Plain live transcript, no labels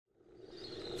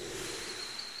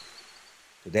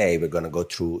Today, we're going to go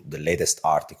through the latest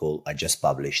article I just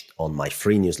published on my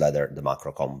free newsletter, The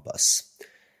Macro Compass.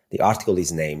 The article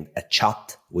is named A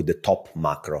Chat with the Top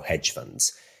Macro Hedge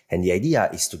Funds. And the idea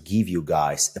is to give you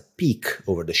guys a peek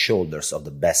over the shoulders of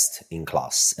the best in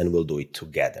class, and we'll do it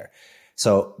together.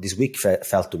 So this week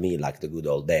felt to me like the good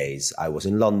old days. I was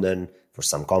in London for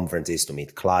some conferences to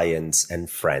meet clients and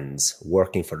friends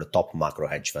working for the top macro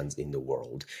hedge funds in the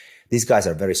world. These guys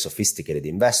are very sophisticated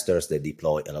investors. They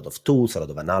deploy a lot of tools, a lot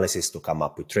of analysis to come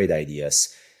up with trade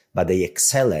ideas, but they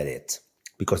excel at it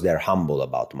because they're humble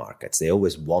about markets. They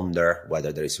always wonder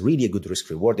whether there is really a good risk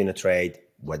reward in a trade,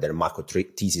 whether macro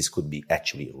thesis could be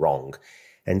actually wrong.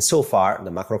 And so far,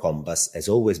 the Macro Compass has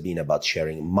always been about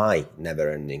sharing my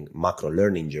never-ending macro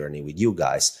learning journey with you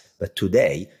guys. But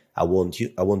today, I want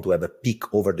to have a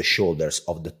peek over the shoulders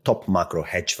of the top macro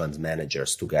hedge funds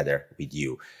managers together with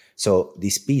you. So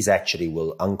this piece actually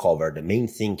will uncover the main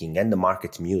thinking and the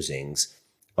market musings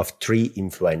of three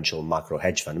influential macro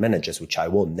hedge fund managers, which I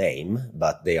won't name,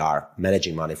 but they are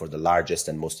managing money for the largest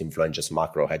and most influential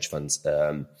macro hedge funds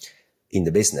in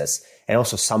the business, and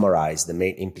also summarize the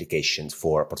main implications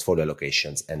for portfolio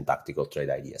allocations and tactical trade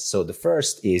ideas. So the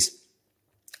first is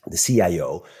the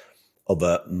CIO of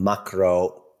a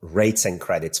macro rates and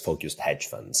credits focused hedge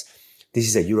funds. This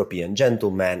is a European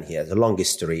gentleman. He has a long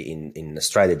history in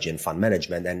strategy and fund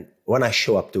management. And when I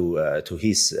show up to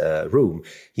his room,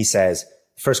 he says,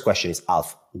 first question is,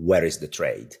 Alf, where is the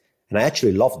trade? And I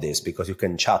actually love this because you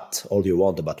can chat all you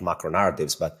want about macro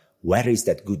narratives, but where is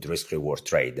that good risk reward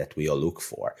trade that we all look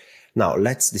for? Now,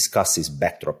 let's discuss his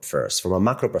backdrop first. From a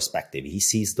macro perspective, he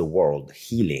sees the world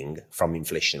healing from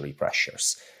inflationary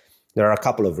pressures. There are a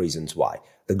couple of reasons why.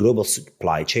 The global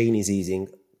supply chain is easing.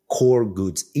 Core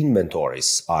goods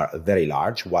inventories are very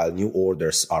large while new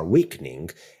orders are weakening.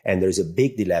 And there is a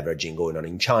big deleveraging going on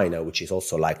in China, which is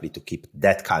also likely to keep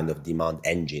that kind of demand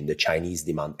engine, the Chinese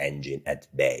demand engine,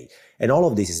 at bay. And all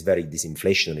of this is very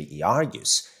disinflationary, he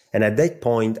argues. And at that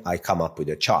point, I come up with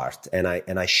a chart and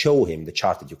I show him the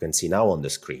chart that you can see now on the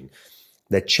screen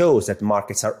that shows that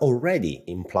markets are already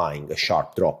implying a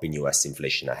sharp drop in US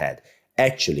inflation ahead.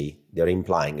 Actually, they're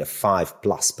implying a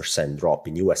 5+% drop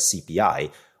in US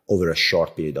CPI over a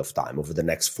short period of time, over the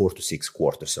next 4 to 6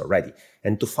 quarters already.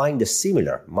 And to find a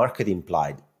similar market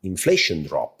implied inflation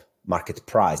drop, market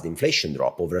priced inflation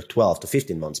drop over a 12 to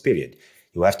 15 months period,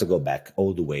 you have to go back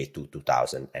all the way to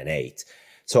 2008.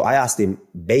 So I asked him,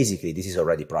 basically, this is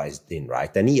already priced in,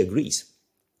 right? And he agrees.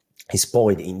 His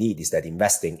point indeed is that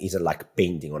investing isn't like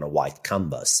painting on a white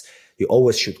canvas. You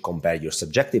always should compare your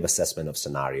subjective assessment of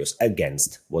scenarios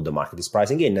against what the market is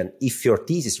pricing in. And if your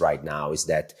thesis right now is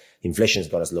that inflation is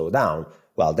going to slow down,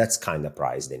 well, that's kind of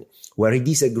priced in. Where he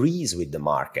disagrees with the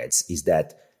markets is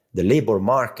that the labor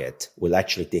market will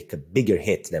actually take a bigger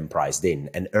hit than priced in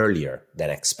and earlier than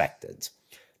expected.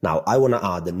 Now, I want to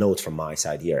add a note from my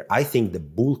side here. I think the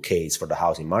bull case for the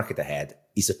housing market ahead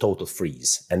is a total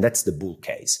freeze, and that's the bull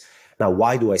case. Now,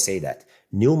 why do I say that?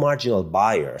 New marginal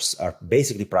buyers are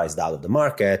basically priced out of the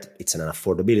market. It's an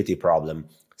affordability problem.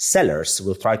 Sellers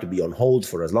will try to be on hold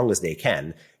for as long as they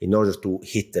can in order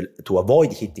to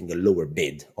avoid hitting a lower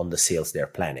bid on the sales they're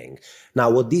planning. Now,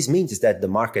 what this means is that the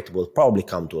market will probably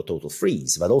come to a total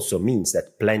freeze, but also means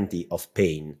that plenty of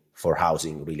pain for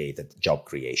housing-related job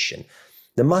creation.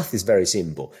 The math is very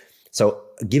simple. So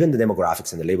given the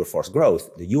demographics and the labor force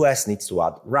growth, the US needs to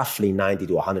add roughly 90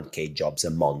 to 100K jobs a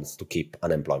month to keep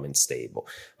unemployment stable.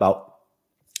 Now,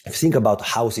 if you think about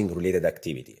housing-related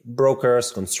activity,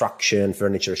 brokers, construction,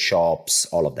 furniture shops,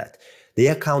 all of that, they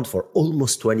account for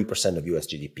almost 20% of US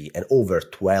GDP and over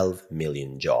 12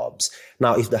 million jobs.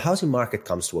 Now, if the housing market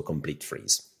comes to a complete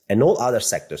freeze and all other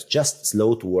sectors just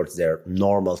slow towards their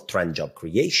normal trend job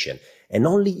creation, and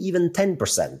only even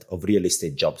 10% of real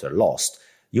estate jobs are lost,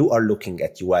 you are looking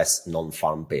at US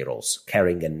non-farm payrolls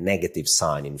carrying a negative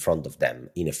sign in front of them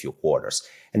in a few quarters.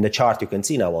 And the chart you can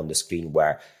see now on the screen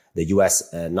where the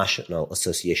US National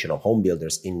Association of Home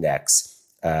Builders Index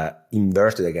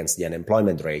inverted against the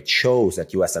unemployment rate shows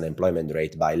that US unemployment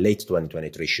rate by late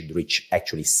 2023 should reach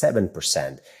actually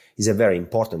 7%. Is a very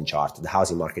important chart. The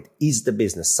housing market is the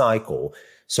business cycle.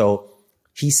 So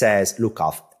he says, look,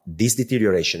 Alf, this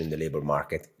deterioration in the labor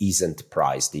market isn't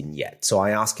priced in yet. So I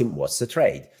ask him, what's the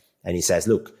trade? And he says,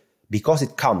 look, because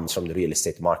it comes from the real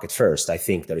estate market first, I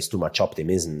think there is too much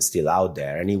optimism still out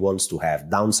there. And he wants to have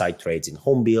downside trades in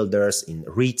home builders, in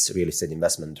REITs, real estate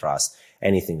investment trusts,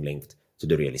 anything linked to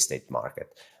the real estate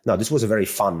market. Now, this was a very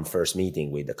fun first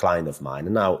meeting with a client of mine.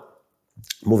 And now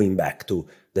moving back to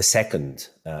the second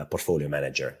portfolio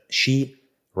manager, she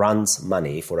runs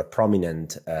money for a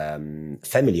prominent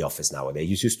family office nowadays.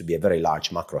 It used to be a very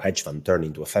large macro hedge fund turned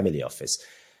into a family office.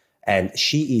 And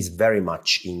she is very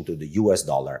much into the US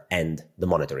dollar and the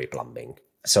monetary plumbing.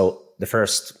 So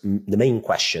the main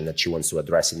question that she wants to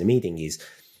address in the meeting is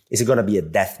it going to be a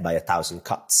death by 1,000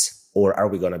 cuts? Or are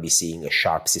we going to be seeing a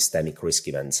sharp systemic risk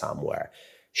event somewhere?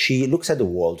 She looks at the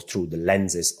world through the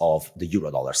lenses of the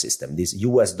Eurodollar system, this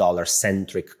US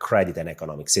dollar-centric credit and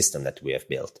economic system that we have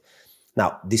built.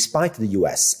 Now, despite the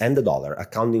US and the dollar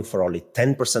accounting for only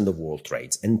 10% of world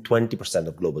trades and 20%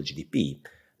 of global GDP,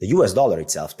 the US dollar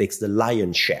itself takes the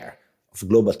lion's share of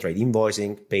global trade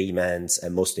invoicing, payments,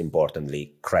 and most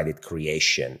importantly, credit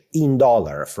creation in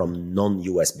dollar from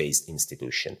non-US based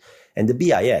institutions. And the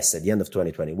BIS at the end of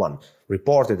 2021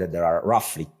 reported that there are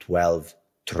roughly 12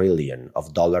 trillion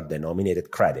of dollar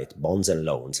denominated credit, bonds and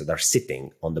loans that are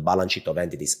sitting on the balance sheet of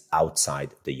entities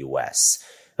outside the US.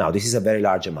 Now, this is a very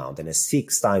large amount and a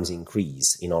 6 times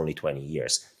increase in only 20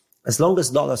 years. As long as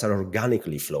dollars are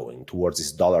organically flowing towards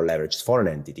these dollar leveraged foreign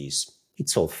entities,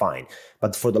 it's all fine.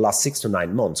 But for the last 6 to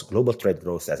 9 months, global trade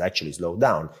growth has actually slowed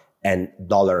down and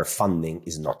dollar funding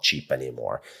is not cheap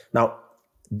anymore. Now,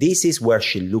 this is where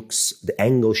the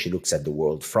angle she looks at the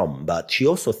world from, but she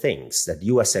also thinks that the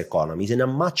US economy is in a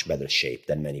much better shape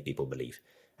than many people believe.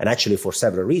 And actually, for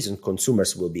several reasons,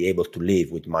 consumers will be able to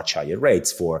live with much higher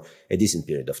rates for a decent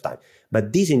period of time.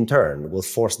 But this in turn will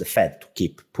force the Fed to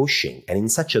keep pushing. And in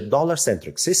such a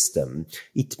dollar-centric system,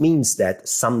 it means that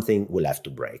something will have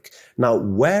to break. Now,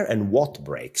 where and what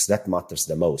breaks, that matters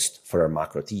the most for her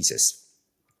macro thesis.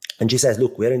 And she says,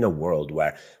 look, we're in a world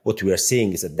where what we are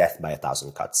seeing is a death by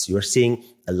 1,000 cuts. You're seeing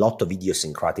a lot of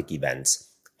idiosyncratic events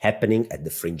happening at the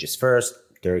fringes first,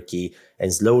 Turkey,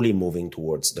 and slowly moving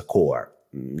towards the core.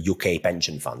 UK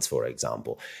pension funds, for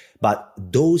example. But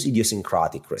those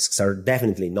idiosyncratic risks are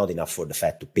definitely not enough for the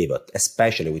Fed to pivot,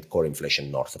 especially with core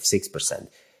inflation north of 6%.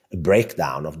 A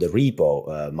breakdown of the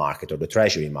repo market or the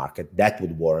treasury market, that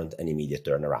would warrant an immediate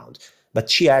turnaround. But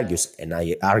she argues, and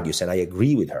I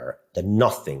agree with her, that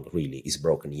nothing really is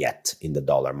broken yet in the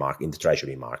dollar market, in the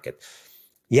treasury market.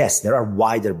 Yes, there are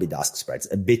wider bid-ask spreads,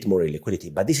 a bit more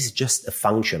illiquidity, but this is just a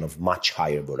function of much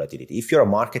higher volatility. If you're a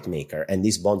market maker and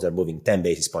these bonds are moving 10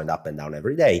 basis points up and down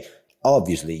every day,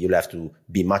 obviously you'll have to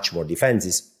be much more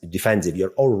defensive.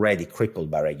 You're already crippled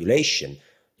by regulation.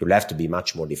 You'll have to be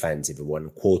much more defensive when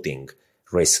quoting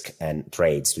risk and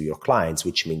trades to your clients,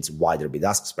 which means wider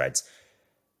bid-ask spreads.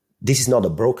 This is not a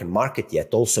broken market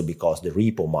yet, also because the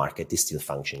repo market is still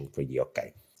functioning pretty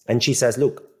okay. And she says,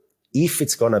 look, if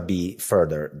it's going to be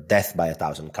further death by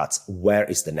 1,000 cuts, where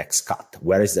is the next cut?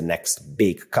 Where is the next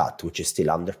big cut, which is still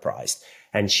underpriced?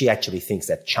 And she actually thinks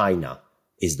that China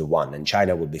is the one, and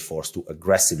China will be forced to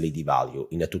aggressively devalue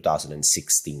in a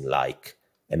 2016-like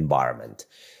environment.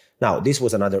 Now, this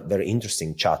was another very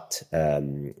interesting chat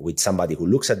with somebody who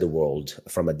looks at the world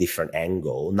from a different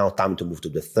angle. Now, time to move to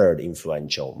the third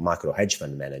influential macro hedge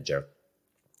fund manager.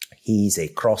 He's a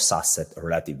cross-asset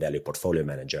relative value portfolio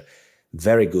manager,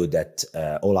 very good at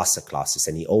all asset classes,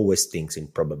 and he always thinks in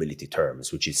probability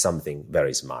terms, which is something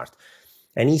very smart.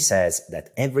 And he says that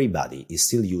everybody is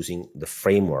still using the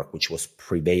framework which was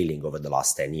prevailing over the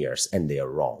last 10 years, and they are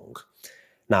wrong.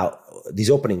 Now,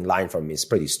 this opening line from me is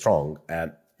pretty strong,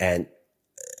 and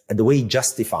the way he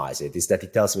justifies it is that he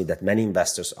tells me that many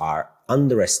investors are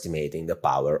underestimating the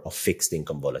power of fixed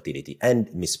income volatility and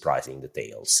mispricing the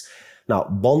tails. Now,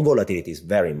 bond volatility is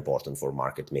very important for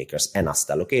market makers and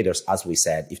asset allocators. As we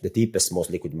said, if the deepest, most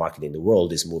liquid market in the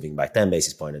world is moving by 10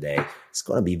 basis points a day, it's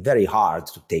going to be very hard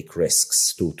to take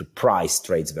risks, to price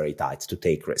trades very tight, to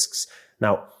take risks.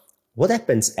 Now, what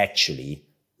happens actually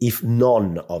if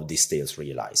none of these tails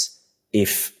realize?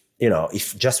 If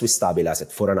just we stabilize at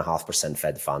 4.5%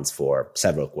 Fed funds for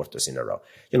several quarters in a row,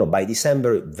 by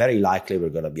December, very likely we're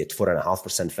going to be at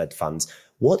 4.5% Fed funds.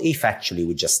 What if actually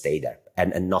we just stay there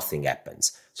and nothing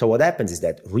happens? So what happens is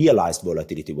that realized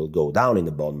volatility will go down in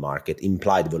the bond market.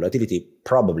 Implied volatility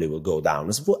probably will go down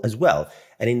as well.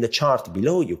 And in the chart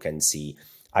below, you can see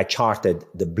I charted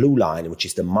the blue line, which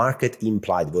is the market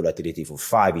implied volatility for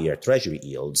 5-year treasury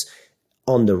yields.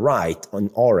 On the right,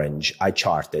 on orange, I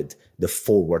charted the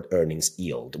forward earnings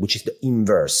yield, which is the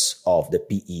inverse of the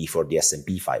PE for the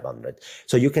S&P 500.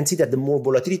 So you can see that the more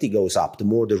volatility goes up, the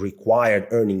more the required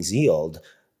earnings yield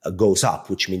goes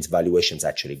up, which means valuations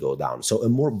actually go down. So a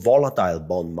more volatile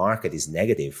bond market is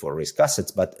negative for risk assets,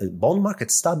 but a bond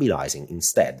market stabilizing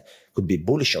instead could be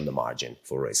bullish on the margin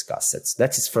for risk assets.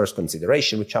 That's its first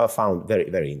consideration, which I found very,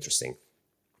 very interesting.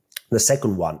 The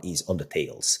second one is on the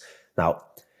tails. Now,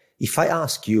 if I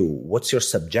ask you, what's your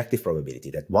subjective probability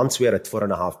that once we are at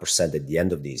 4.5% at the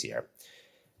end of this year,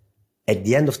 at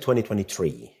the end of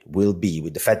 2023 will be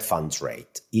with the Fed funds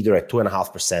rate either at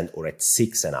 2.5% or at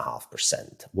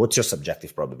 6.5%. What's your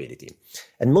subjective probability?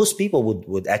 And most people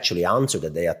would actually answer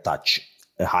that they attach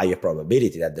a higher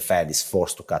probability that the Fed is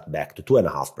forced to cut back to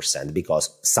 2.5%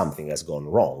 because something has gone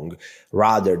wrong,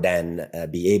 rather than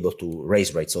be able to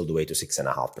raise rates all the way to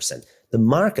 6.5%. The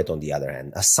market, on the other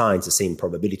hand, assigns the same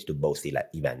probability to both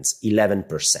events,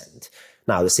 11%.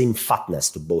 Now, the same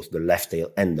fatness to both the left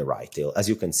tail and the right tail, as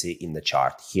you can see in the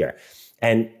chart here.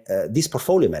 And this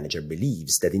portfolio manager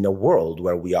believes that in a world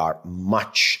where we are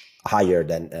much higher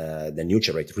than the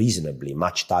neutral rate, reasonably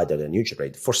much tighter than neutral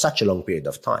rate for such a long period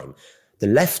of time, the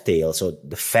left tail, so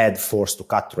the Fed forced to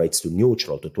cut rates to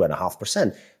neutral to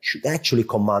 2.5%, should actually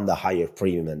command a higher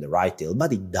premium than the right tail,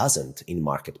 but it doesn't in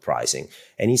market pricing.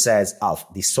 And he says,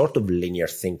 Alf, this sort of linear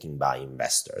thinking by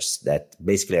investors that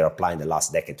basically are applying the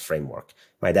last decade framework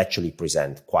might actually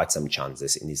present quite some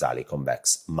chances in this highly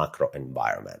convex macro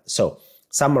environment. So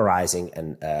summarizing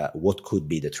and what could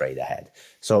be the trade ahead.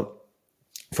 So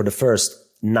for the first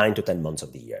 9 to 10 months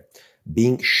of the year,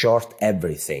 being short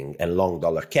everything and long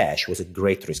dollar cash was a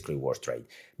great risk-reward trade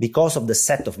because of the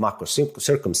set of macro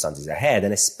circumstances ahead,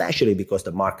 and especially because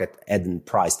the market hadn't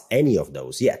priced any of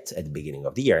those yet at the beginning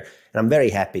of the year. And I'm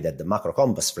very happy that the macro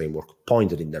compass framework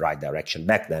pointed in the right direction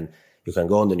back then. You can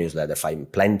go on the newsletter,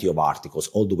 find plenty of articles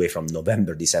all the way from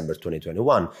November, December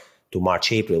 2021 to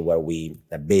March, April, where we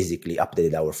basically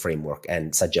updated our framework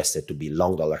and suggested to be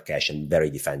long dollar cash and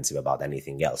very defensive about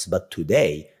anything else. But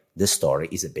today, the story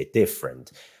is a bit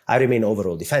different. I remain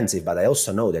overall defensive, but I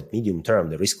also know that medium term,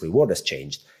 the risk reward has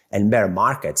changed, and bear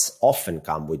markets often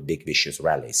come with big vicious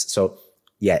rallies. So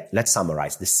yeah, let's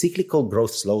summarize. The cyclical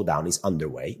growth slowdown is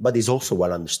underway, but is also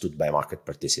well understood by market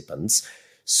participants.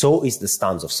 So is the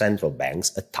stance of central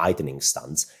banks, a tightening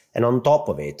stance. And on top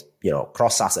of it,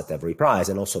 cross asset have repriced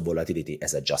and also volatility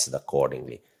has adjusted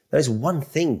accordingly. There is one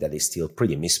thing that is still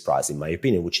pretty mispriced, in my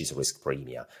opinion, which is risk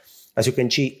premia. As you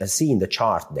can see in the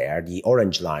chart there, the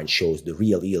orange line shows the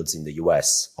real yields in the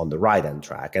US on the right-hand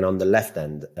track. And on the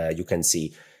left-hand, you can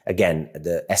see, again,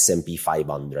 the S&P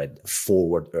 500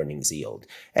 forward earnings yield.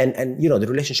 And the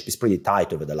relationship is pretty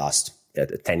tight over the last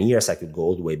 10 years. I could go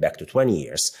all the way back to 20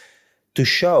 years to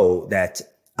show that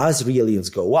as real yields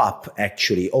go up,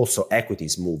 actually also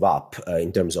equities move up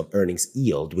in terms of earnings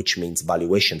yield, which means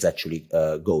valuations actually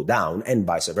go down and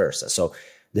vice versa. So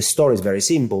the story is very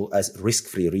simple. As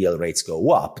risk-free real rates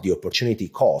go up, the opportunity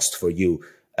cost for you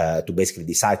to basically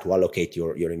decide to allocate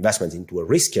your investments into a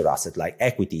riskier asset like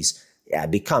equities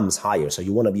becomes higher. So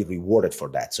you want to be rewarded for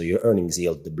that. So your earnings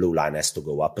yield, the blue line, has to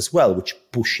go up as well, which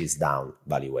pushes down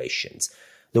valuations.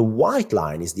 The white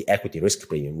line is the equity risk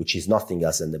premium, which is nothing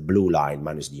else than the blue line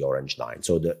minus the orange line.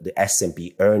 So the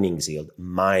S&P earnings yield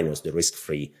minus the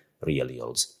risk-free real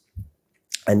yields.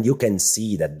 And you can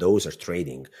see that those are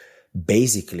trading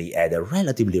basically at a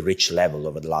relatively rich level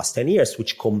over the last 10 years,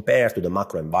 which compared to the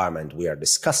macro environment we are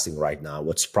discussing right now,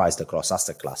 what's priced across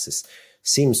asset classes,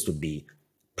 seems to be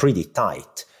pretty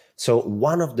tight. So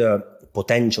one of the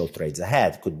potential trades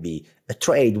ahead could be a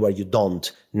trade where you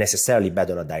don't necessarily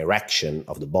bet on a direction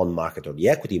of the bond market or the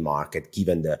equity market,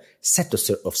 given the set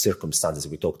of circumstances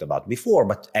we talked about before,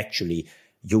 but actually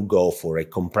you go for a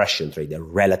compression trade, a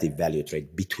relative value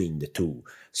trade between the two.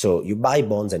 So you buy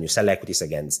bonds and you sell equities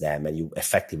against them, and you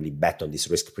effectively bet on this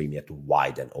risk premium to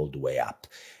widen all the way up.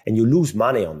 And you lose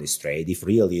money on this trade if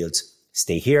real yields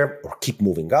stay here or keep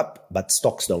moving up, but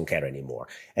stocks don't care anymore.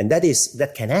 And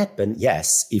that can happen,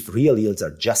 yes, if real yields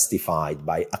are justified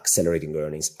by accelerating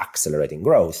earnings, accelerating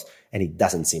growth, and it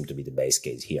doesn't seem to be the base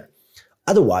case here.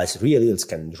 Otherwise, real yields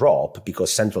can drop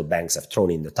because central banks have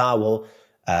thrown in the towel,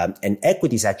 and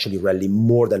equities actually rally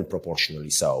more than proportionally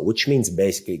so, which means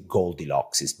basically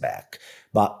Goldilocks is back.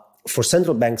 But for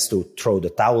central banks to throw the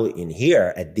towel in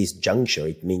here at this juncture,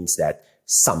 it means that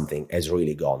something has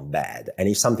really gone bad. And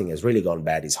if something has really gone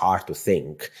bad, it's hard to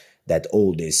think that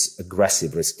all this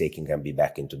aggressive risk-taking can be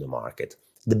back into the market.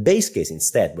 The base case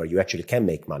instead, where you actually can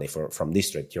make money from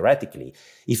this trade theoretically,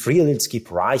 if real yields keep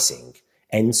rising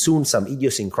and soon some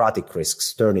idiosyncratic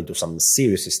risks turn into some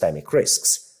serious systemic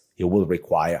risks, you will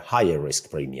require higher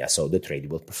risk premia, so the trade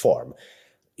will perform.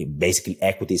 Basically,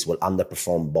 equities will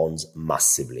underperform bonds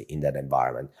massively in that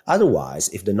environment. Otherwise,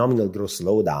 if the nominal growth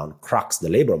slowdown cracks the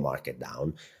labor market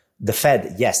down, the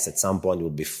Fed, yes, at some point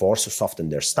will be forced to soften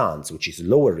their stance, which is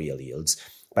lower real yields,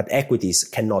 but equities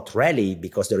cannot rally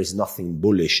because there is nothing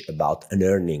bullish about an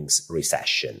earnings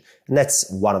recession. And that's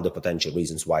one of the potential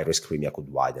reasons why risk premia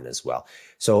could widen as well.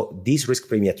 So this risk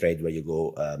premia trade where you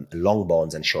go long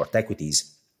bonds and short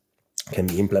equities can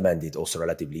be implemented also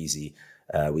relatively easy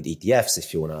with ETFs.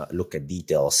 If you want to look at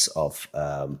details of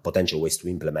potential ways to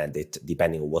implement it,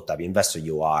 depending on what type of investor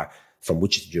you are, from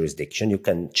which jurisdiction, you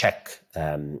can check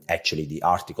actually the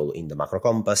article in the Macro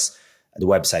Compass. The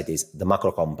website is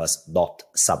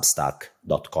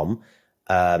themacrocompass.substack.com.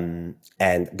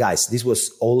 And guys, this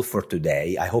was all for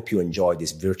today. I hope you enjoyed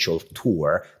this virtual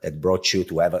tour that brought you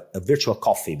to have a virtual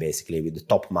coffee, basically, with the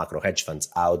top macro hedge funds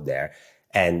out there.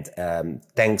 And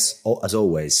thanks, as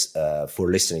always,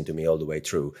 for listening to me all the way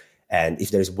through. And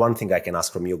if there's one thing I can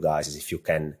ask from you guys is if you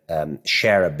can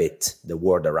share a bit the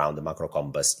word around the Macro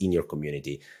Compass in your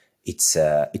community. It's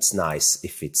nice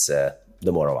if it's the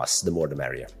more of us, the more the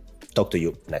merrier. Talk to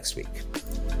you next week.